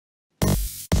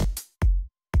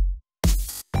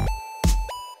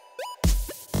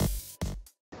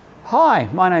Hi,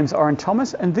 my name's Orin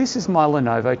Thomas and this is my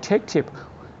Lenovo Tech Tip.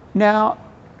 Now,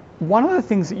 one of the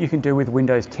things that you can do with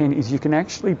Windows 10 is you can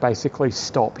actually basically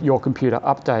stop your computer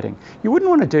updating. You wouldn't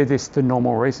want to do this for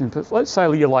normal reasons, but let's say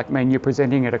you're like me and you're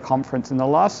presenting at a conference and the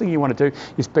last thing you want to do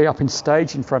is be up in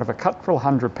stage in front of a couple of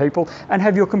hundred people and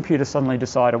have your computer suddenly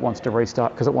decide it wants to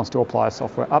restart because it wants to apply a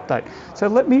software update. So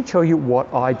let me tell you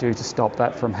what I do to stop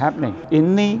that from happening.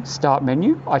 In the Start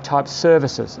menu, I type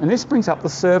Services, and this brings up the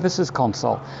Services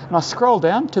console. And I scroll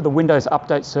down to the Windows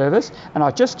Update Service, and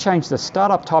I just change the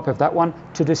startup type of that one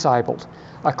to disabled.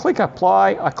 I click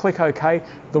Apply, I click OK,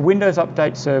 the Windows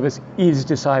Update Service is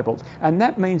disabled. And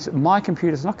that means that my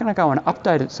computer's not going to go and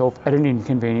update itself at an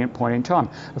inconvenient point in time.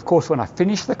 Of course, when I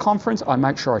finish the conference, I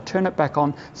make sure I turn it back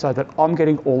on so that I'm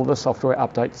getting all of the software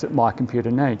updates that my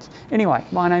computer needs. Anyway,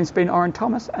 my name's been Orin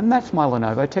Thomas, and that's my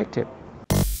Lenovo Tech Tip.